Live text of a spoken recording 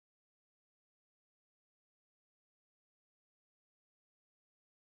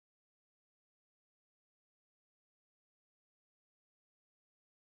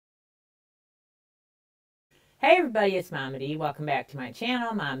Hey everybody, it's Mama D. Welcome back to my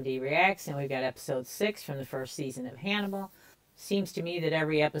channel, Mama D Reacts, and we've got episode 6 from the first season of Hannibal. Seems to me that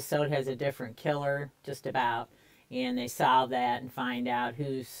every episode has a different killer, just about, and they solve that and find out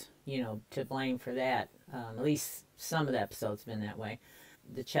who's, to blame for that. At least some of the episodes have been that way.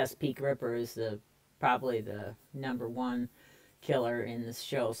 The Chesapeake Ripper is probably the #1 killer in this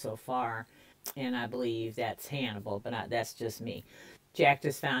show so far, and I believe that's Hannibal, but that's just me. Jack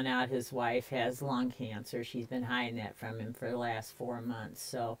just found out his wife has lung cancer. She's been hiding that from him for the last 4 months.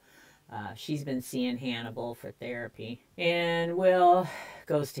 So she's been seeing Hannibal for therapy. And Will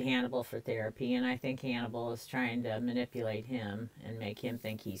goes to Hannibal for therapy. And I think Hannibal is trying to manipulate him and make him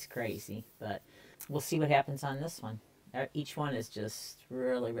think he's crazy. But we'll see what happens on this one. Each one is just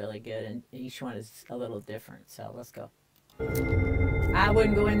really, really good. And each one is a little different. So let's go. I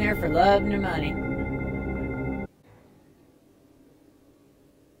wouldn't go in there for love nor money.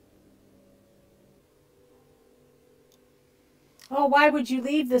 Oh, why would you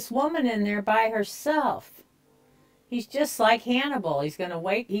leave this woman in there by herself? He's just like Hannibal. He's going to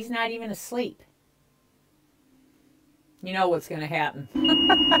wake. He's not even asleep. You know what's going to happen.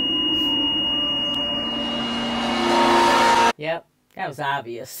 Yep, that was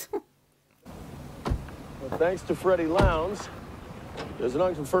obvious. Well, thanks to Freddie Lowndes, there's an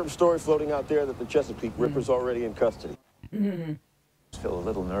unconfirmed story floating out there that the Chesapeake Ripper's already in custody. I feel a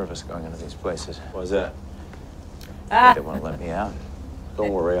little nervous going into these places. Why's that? They won't let me out.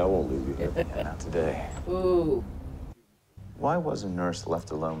 Don't worry, I won't leave you here. Yeah, not today. Ooh. Why was a nurse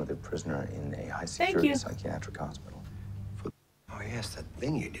left alone with a prisoner in a high-security psychiatric hospital? Oh, yes, that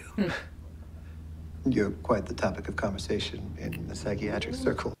thing you do. You're quite the topic of conversation in the psychiatric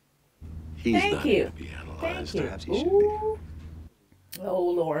circle. He's not going to be analyzed. Perhaps he should be. Oh,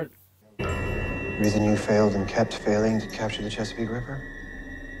 Lord. Reason you failed and kept failing to capture the Chesapeake Ripper?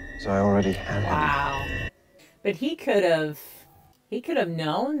 So I already had him. Wow. But he could have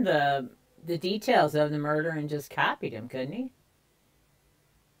known the details of the murder and just copied him, couldn't he?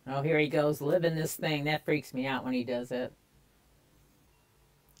 Oh, here he goes, living this thing. That freaks me out when he does it.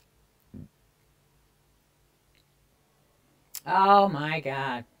 Oh, my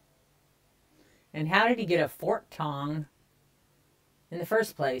God. And how did he get a fork tongue in the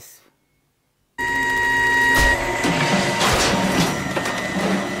first place?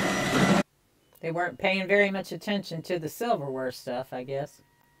 They weren't paying very much attention to the silverware stuff, I guess.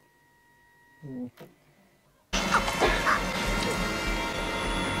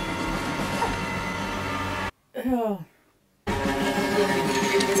 Oh.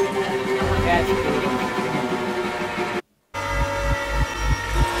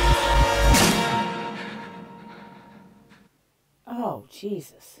 Oh,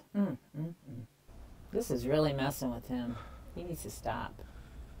 Jesus. This is really messing with him. He needs to stop.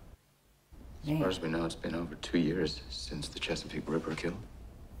 As far as we know, it's been over 2 years since the Chesapeake Ripper killed.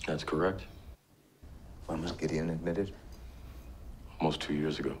 That's correct. When was Gideon admitted? Almost 2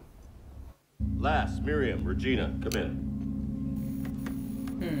 years ago. Lass, Miriam, Regina, come in.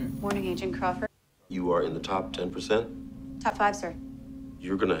 Morning, Agent Crawford. You are in the top 10%? Top 5, sir.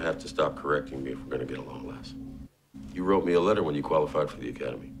 You're going to have to stop correcting me if we're going to get along, Lass. You wrote me a letter when you qualified for the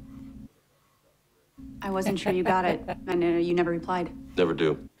academy. I wasn't sure you got it. I know you never replied. Never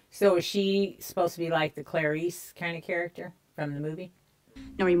do. So is she supposed to be like the Clarice kind of character from the movie?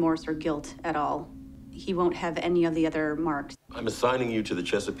 No remorse or guilt at all. He won't have any of the other marks. I'm assigning you to the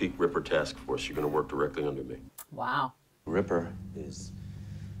Chesapeake Ripper task force. You're going to work directly under me. Wow. Ripper is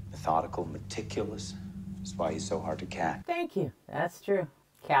methodical, meticulous. That's why he's so hard to catch. Thank you. That's true.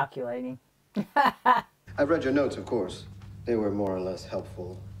 Calculating. I've read your notes, of course. They were more or less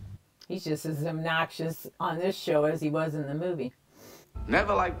helpful. He's just as obnoxious on this show as he was in the movie.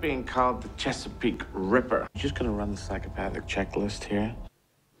 Never like being called the Chesapeake Ripper. Just gonna run the psychopathic checklist here.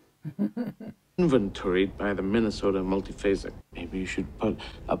 Inventoried by the Minnesota Multiphasic. Maybe you should put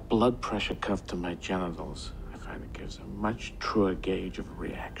a blood pressure cuff to my genitals. I find it gives a much truer gauge of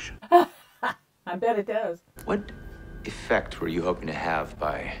reaction. I bet it does. What effect were you hoping to have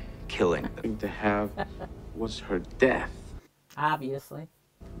by killing them? Thing to have was her death. Obviously.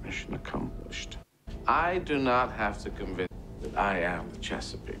 Mission accomplished. I do not have to convince that I am the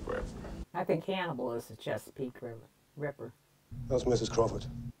Chesapeake Ripper. I think Hannibal is the Chesapeake Ripper. How's Mrs. Crawford?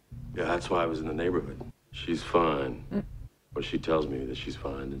 Yeah, that's why I was in the neighborhood. She's fine. But she tells me that she's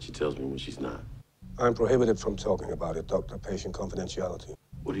fine, and she tells me when she's not. I'm prohibited from talking about it, Doctor. Patient confidentiality.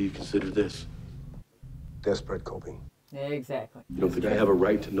 What do you consider this? Desperate coping. Exactly. You don't think I have a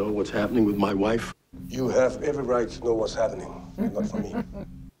right to know what's happening with my wife? You have every right to know what's happening. Not for me.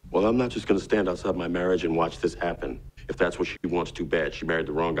 Well, I'm not just going to stand outside my marriage and watch this happen. If that's what she wants too bad, she married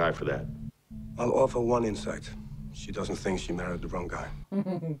the wrong guy for that. I'll offer one insight. She doesn't think she married the wrong guy.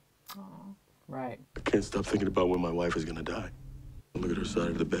 Oh, right. I can't stop thinking about when my wife is gonna die. I look at her side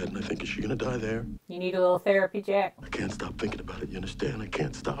of the bed and I think, is she gonna die there? You need a little therapy, Jack? I can't stop thinking about it, you understand? I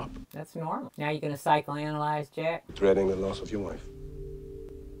can't stop. That's normal. Now you're going to psychoanalyze Jack? Dreading the loss of your wife.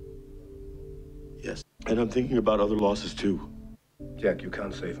 Yes. And I'm thinking about other losses too. Jack, you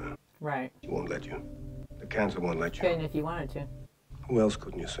can't save her. Right. She won't let you. The cancer won't let you. Couldn't if you wanted to. Who else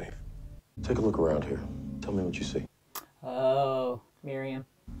couldn't you save? Take a look around here. Tell me what you see. Oh, Miriam.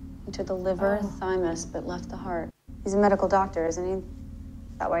 He took the liver, thymus, but left the heart. He's a medical doctor, isn't he? Is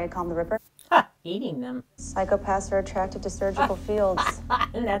that why you call him the Ripper? Ha! Eating them. Psychopaths are attracted to surgical fields.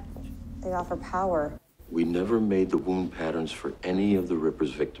 They offer power. We never made the wound patterns for any of the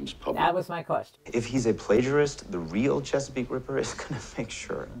Ripper's victims public. That was my question. If he's a plagiarist, the real Chesapeake Ripper is going to make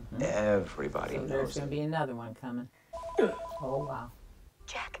sure everybody So knows there's going it. to be another one coming. Oh, wow.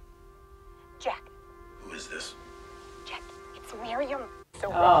 Jack. Jack. Who is this? Jack. It's Miriam. So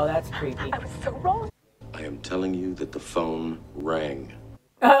Oh, wrong. that's creepy. I was so wrong. I am telling you that the phone rang.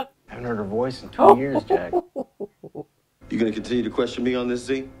 I haven't heard her voice in 2 years, Jack. You gonna continue to question me on this,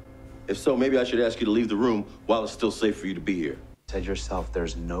 Z? If so, maybe I should ask you to leave the room while it's still safe for you to be here. Said yourself,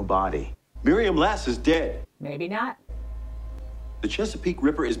 there's no body. Miriam Lass is dead. Maybe not. The Chesapeake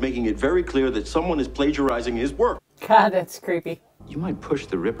Ripper is making it very clear that someone is plagiarizing his work. God, that's creepy. You might push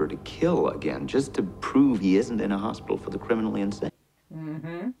the Ripper to kill again, just to prove he isn't in a hospital for the criminally insane.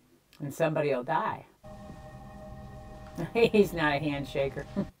 Mm-hmm. And somebody will die. He's not a handshaker.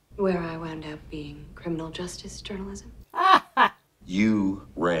 Where I wound up being criminal justice journalism. You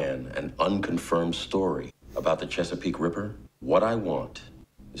ran an unconfirmed story about the Chesapeake Ripper. What I want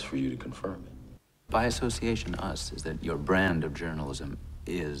is for you to confirm it. By association, us, is that your brand of journalism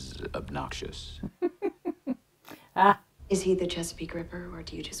is obnoxious. Is he the Chesapeake Ripper, or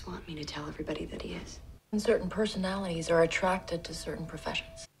do you just want me to tell everybody that he is? And certain personalities are attracted to certain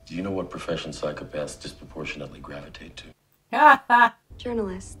professions. Do you know what profession psychopaths disproportionately gravitate to?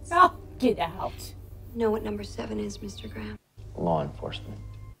 Journalists. Oh, get out. Know what number 7 is, Mr. Graham? Law enforcement.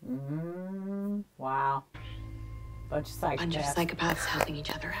 Wow. Bunch of psychopaths. Bunch of psychopaths helping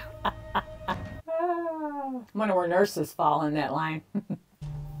each other out. Wonder where nurses fall in that line.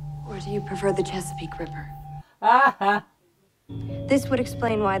 Or do you prefer the Chesapeake Ripper? This would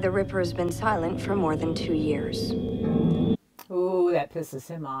explain why the Ripper has been silent for more than 2 years. Ooh, that pisses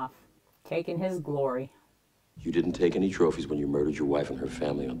him off. Taking his glory. You didn't take any trophies when you murdered your wife and her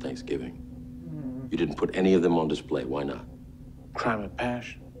family on Thanksgiving. You didn't put any of them on display. Why not? Crime and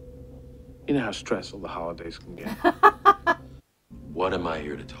passion. You know how stressful the holidays can get. What am I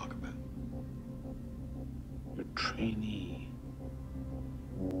here to talk about? Your trainee.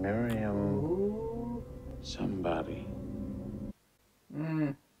 Miriam. Somebody.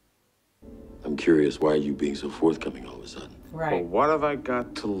 I'm curious, why are you being so forthcoming all of a sudden? Right. Well, what have I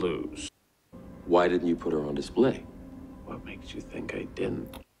got to lose? Why didn't you put her on display? What makes you think I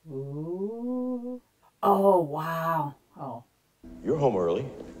didn't? Ooh. Oh, wow. Oh. You're home early.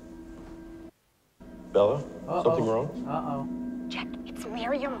 Bella, something wrong? Uh-oh. Jack, it's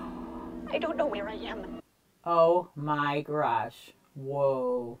Miriam. I don't know where I am. Oh, my gosh.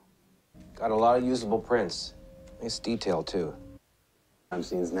 Whoa. Got a lot of usable prints. Nice detail, too. Crime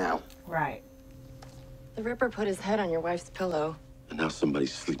scenes now. Right. The Ripper put his head on your wife's pillow. And now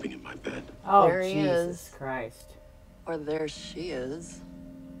somebody's sleeping in my bed. Oh, There he Jesus is. Christ. Or there she is.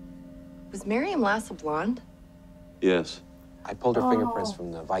 Was Miriam Lass a blonde? Yes. I pulled her fingerprints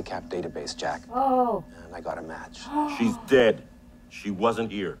from the VICAP database, Jack, Oh. and I got a match. She's dead. She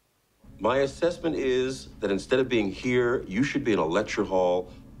wasn't here. My assessment is that instead of being here, you should be in a lecture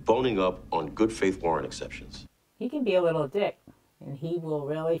hall boning up on good faith warrant exceptions. He can be a little dick, and he will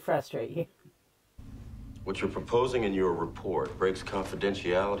really frustrate you. What you're proposing in your report breaks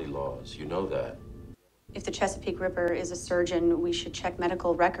confidentiality laws. You know that. If the Chesapeake Ripper is a surgeon, we should check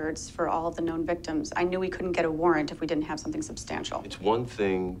medical records for all of the known victims. I knew we couldn't get a warrant if we didn't have something substantial. It's one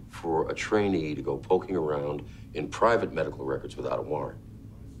thing for a trainee to go poking around in private medical records without a warrant.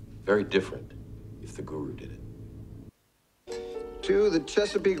 Very different if the guru did it. To the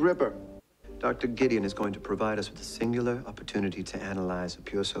Chesapeake Ripper. Dr. Gideon is going to provide us with a singular opportunity to analyze a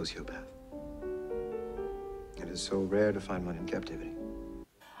pure sociopath. It is so rare to find one in captivity.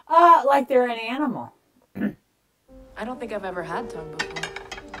 Like they're an animal. I don't think I've ever had tongue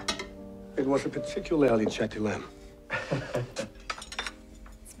before. It was a particularly chatty lamb. It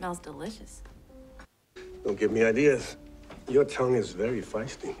smells delicious. Don't give me ideas. Your tongue is very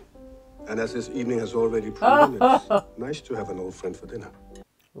feisty. And as this evening has already proven, it's nice to have an old friend for dinner.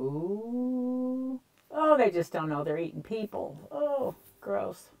 Ooh. Oh, they just don't know they're eating people. Oh,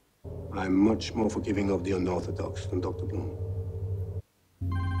 gross. I'm much more forgiving of the unorthodox than Dr. Bloom.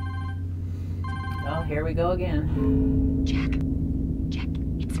 Oh, here we go again. Jack,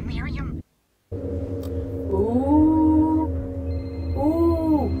 it's Miriam. Ooh.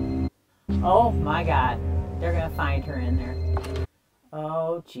 Ooh. Oh my God. They're gonna find her in there.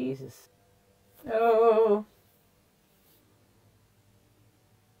 Oh, Jesus. Oh.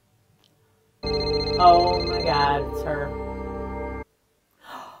 Oh my God, it's her.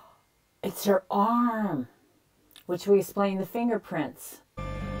 It's her arm, which we explained the fingerprints.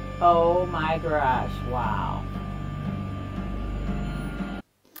 Oh my gosh, wow.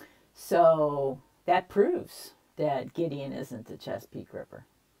 So that proves that Gideon isn't the Chesapeake Ripper.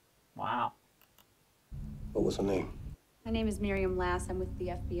 Wow. What was her name? My name is Miriam Lass. I'm with the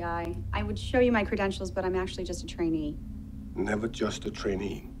FBI. I would show you my credentials, but I'm actually just a trainee. Never just a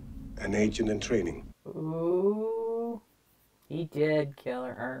trainee. An agent in training. Ooh. He did kill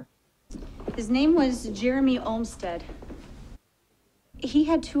her. His name was Jeremy Olmsted. He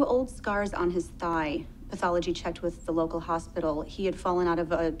had 2 old scars on his thigh. Pathology checked with the local hospital. He had fallen out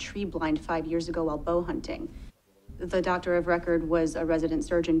of a tree blind 5 years ago while bow hunting. The doctor of record was a resident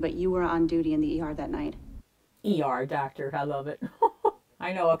surgeon, but you were on duty in the ER that night. ER doctor, I love it.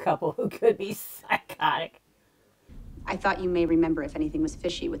 I know a couple who could be psychotic. I thought you may remember if anything was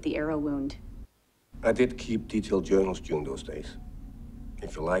fishy with the arrow wound. I did keep detailed journals during those days.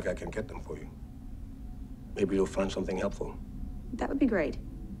 If you like, I can get them for you. Maybe you'll find something helpful. That would be great,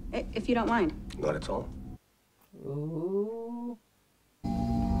 if you don't mind. Not at all. Ooh.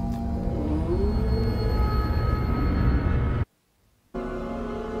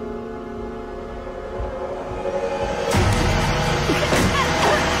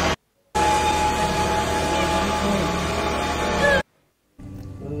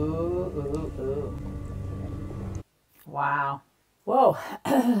 Wow. Whoa,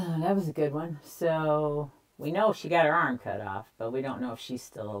 that was a good one. So we know she got her arm cut off, but we don't know if she's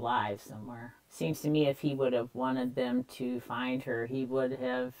still alive somewhere. Seems to me if he would have wanted them to find her, he would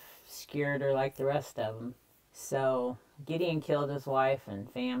have scared her like the rest of them. So Gideon killed his wife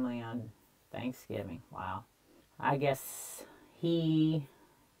and family on Thanksgiving. Wow. I guess he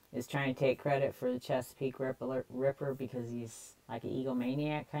is trying to take credit for the Chesapeake Ripper because he's like an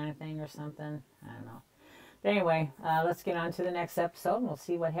egomaniac kind of thing or something. I don't know. But anyway, let's get on to the next episode and we'll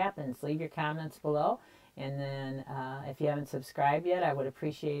see what happens. Leave your comments below. And then if you haven't subscribed yet, I would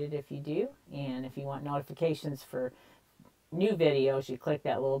appreciate it if you do. And if you want notifications for new videos, you click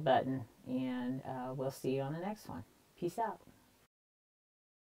that little button. And we'll see you on the next one. Peace out.